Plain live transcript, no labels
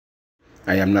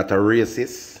I am not a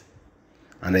racist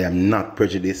and I am not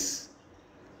prejudiced,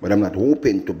 but I'm not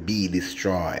open to be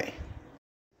destroyed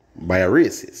by a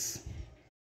racist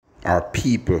or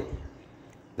people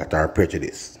that are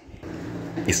prejudiced.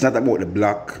 It's not about the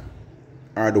black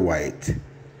or the white,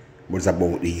 but it's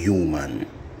about the human.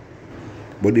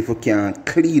 But if we can't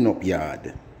clean up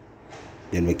yard,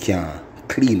 then we can't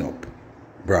clean up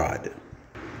broad.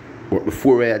 But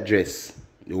before I address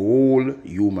the whole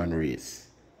human race,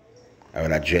 I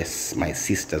will address my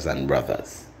sisters and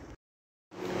brothers.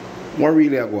 What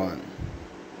really are going on?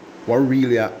 What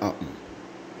really are happening?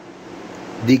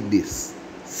 Dig this.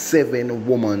 7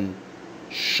 women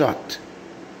shot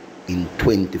in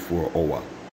 24 hours.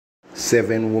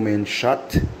 7 women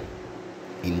shot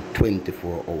in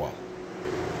 24 hours.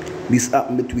 This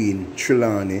happened between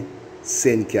Trelawney,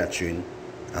 St. Catherine,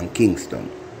 and Kingston.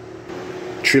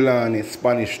 Trelawney,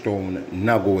 Spanish Town,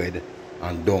 Nagoed,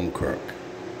 and Dunkirk.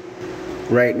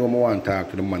 Right now, I want to talk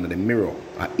to the man of the mirror.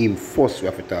 And him first we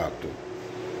have to talk to.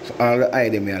 So all the eye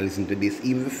them listen to this,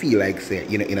 even if you feel like say,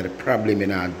 you know the problem,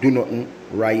 do nothing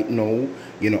right now,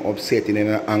 upset in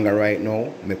anger right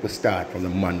now, make us start from the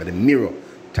man of the mirror.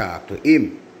 Talk to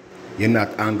him. You're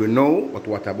not angry now, but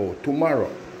what about tomorrow?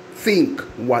 Think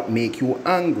what make you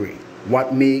angry.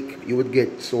 What make you would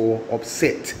get so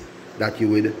upset that you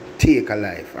would take a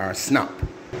life or snap.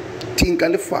 Think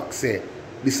on the fact say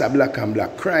this is a black and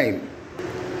black crime.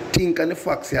 Think on the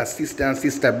fact say sister and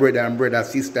sister, brother and brother,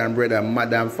 sister and brother,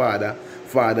 mother and father,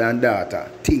 father and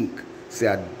daughter. Think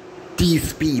say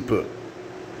these people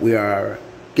we are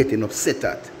getting upset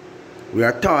at. We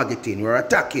are targeting, we are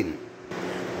attacking.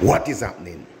 What is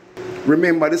happening?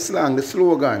 Remember the slang, the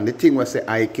slogan, the thing was say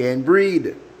I can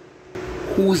breathe.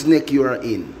 Whose neck you are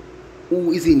in?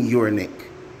 Who is in your neck?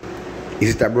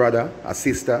 Is it a brother, a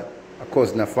sister, a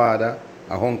cousin, a father,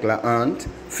 a uncle, a aunt?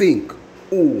 Think,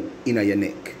 who in your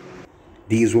neck?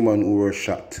 These women who were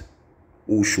shot,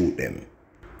 who shoot them?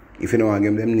 If you don't want to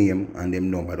give them name and them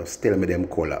number, just tell me them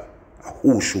color.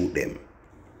 Who shoot them?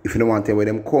 If you don't want to tell where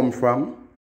them come from,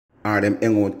 or them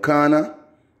hang out corner,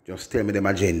 just tell me them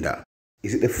agenda.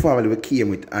 Is it the family we came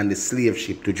with on the slave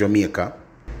ship to Jamaica?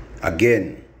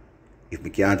 Again, if we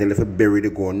can't tell if we bury the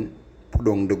gun, put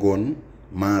down the gun,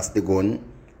 mask the gun,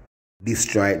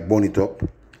 destroy it, burn it up,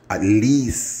 at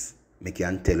least we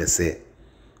can tell us, say,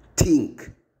 think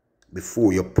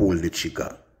before you pull the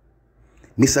trigger.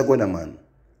 Mr. Godaman,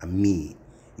 and me,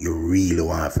 you really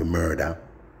want to murder?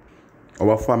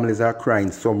 Our families are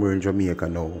crying somewhere in Jamaica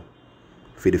now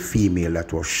for the female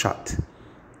that was shot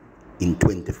in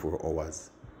 24 hours.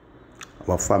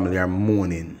 Our family are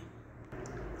mourning.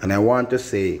 And I want to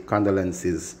say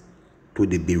condolences to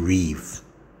the bereaved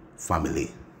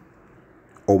family.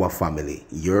 Our family,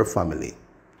 your family.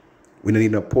 We don't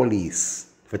need no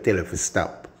police to tell you to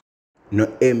stop. No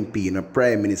MP, no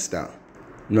Prime Minister,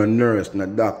 no nurse, no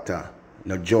doctor,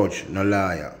 no judge, no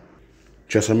lawyer.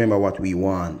 Just remember what we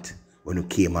want when we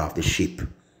came off the ship.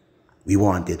 We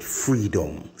wanted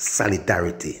freedom,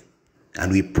 solidarity,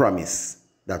 and we promise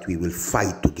that we will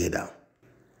fight together.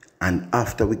 And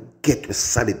after we get with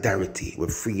solidarity,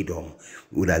 with freedom,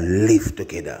 we will live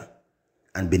together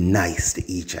and be nice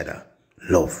to each other.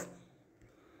 Love,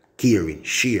 caring,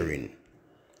 sharing.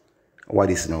 What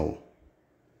is now?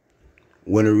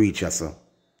 When we reach us,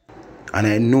 and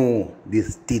I know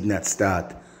this did not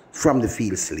start from the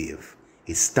field slave.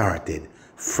 It started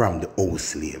from the old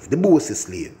slave, the bossy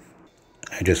slave.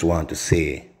 I just want to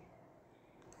say,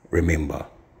 remember,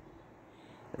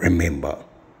 remember,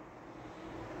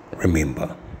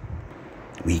 remember,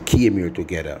 we came here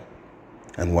together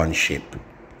on one ship,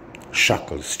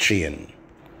 shackles, chain.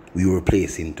 We were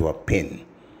placed into a pen,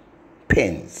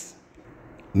 pens,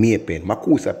 May pen,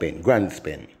 Makusa pen, Grant's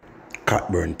pen,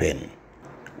 Cockburn pen,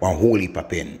 one whole heap of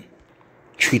pen,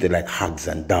 treated like hogs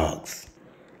and dogs.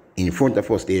 In front of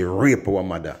us, they rape our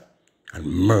mother and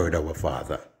murder our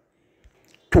father.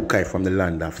 Took us from the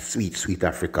land of sweet, sweet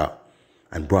Africa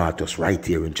and brought us right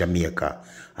here in Jamaica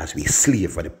as we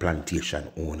slave for the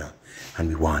plantation owner, and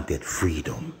we wanted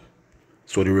freedom.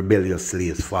 So the rebellious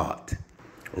slaves fought,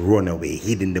 run away,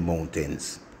 hid in the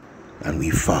mountains, and we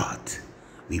fought.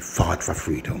 We fought for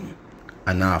freedom.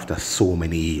 And after so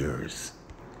many years,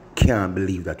 can't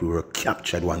believe that we were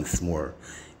captured once more.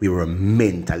 We were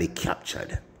mentally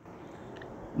captured.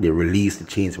 They released the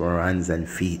chains from our hands and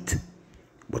feet,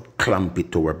 but clamp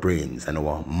it to our brains and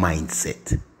our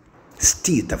mindset.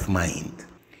 State of mind.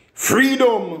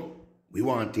 Freedom we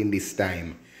want in this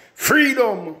time.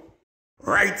 Freedom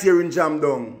right here in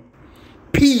Jamdong.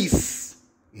 Peace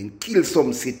in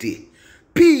Kilsome City.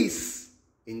 Peace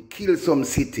in Kilsome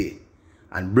City.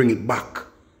 And bring it back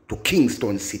to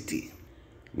Kingston City.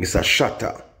 Mr.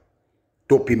 Shatter,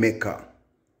 Topi Maker,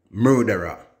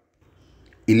 murderer,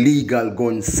 illegal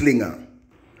gun slinger.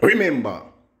 Remember,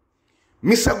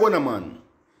 Mr. Gunnerman,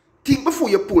 think before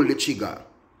you pull the trigger.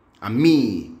 And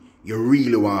me, you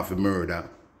really want to murder.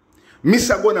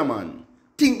 Mr. Gunnerman,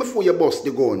 think before you bust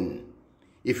the gun.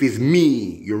 If it's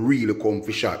me, you really come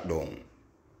for shot down.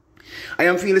 I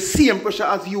am feeling the same pressure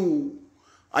as you.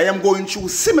 I am going through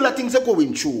similar things you're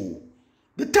going through.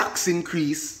 The tax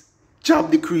increase,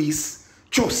 job decrease,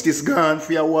 justice gone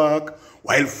for your work,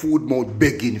 while food mouth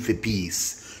begging for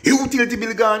peace. Utility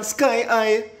bill gone sky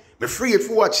high, I'm afraid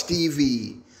to watch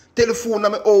TV. Telephone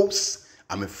at my house,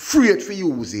 I'm afraid to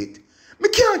use it. I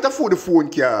can't afford the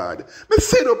phone card. I'm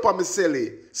fed up on my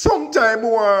celly. Sometimes I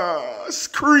want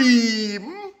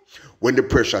scream when the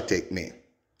pressure take me.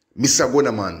 Mr.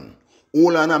 Gunnerman,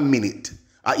 hold on a minute.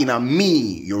 In a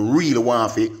me, you really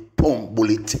want to pump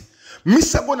bullet.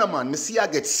 Mr. Gunnerman, I see I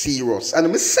get serious. And I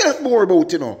myself more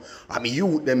about, I mean,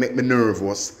 you, they make me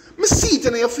nervous. I see it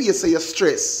in your face, so you're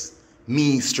stressed.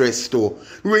 Me stress too.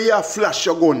 When you flash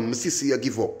your gun, I see you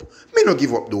give up. Me no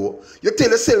give up though. You tell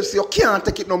yourself so you can't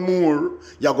take it no more.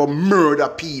 You're going to murder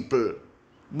people.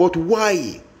 But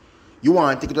why? You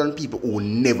want to take it on people who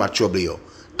never trouble you.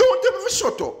 Don't tell me to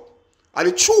shut up. And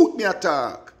the truth me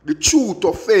attack. The truth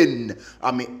offend.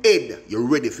 And my head, you're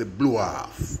ready for blow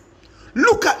off.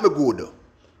 Look at me good.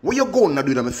 What you going to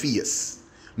do to my face?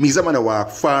 Me is a man walk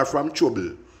far from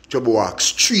trouble. Trouble walk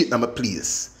straight to my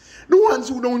place. The ones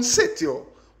who don't set you,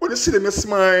 when you see them you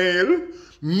smile,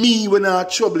 me when I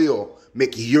trouble you,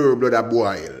 make your blood a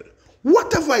boil.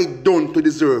 What have I done to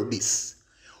deserve this?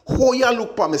 How you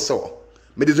look for me so?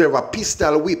 Me deserve a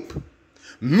pistol whip.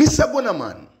 Mr.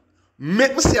 Gunnerman,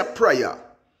 make me say a prayer.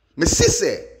 Me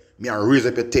say, me a raise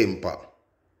up your temper.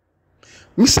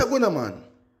 Mr. Gunnerman,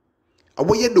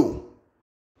 what you do?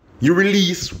 You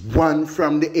release one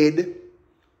from the head.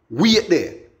 Wait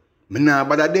there. Me nah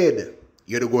bother dead.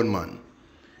 You're the gunman.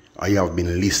 I have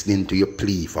been listening to your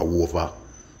plea for over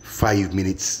 5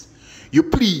 minutes. Your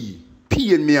plea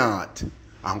pain me heart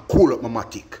and call up my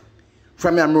matic.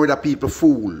 From me I murder people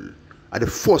fool at the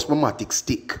first my matic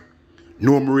stick.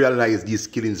 No me realize these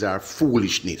killings are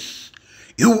foolishness.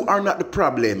 You are not the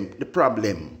problem. The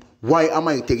problem. Why am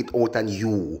I taking it out on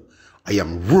you? I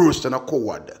am worse than a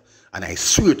coward. And I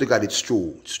swear to God it's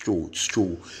true. It's true. It's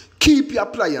true. Keep your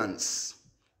appliance.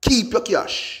 Keep your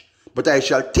cash. But I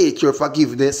shall take your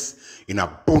forgiveness in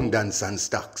abundance and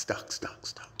stock.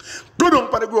 Go down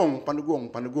on the ground.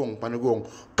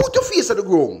 Put your face on the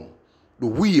ground. The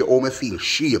way how me feel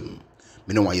shame.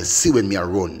 Me know why you see when me a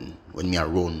run. When me a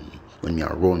run.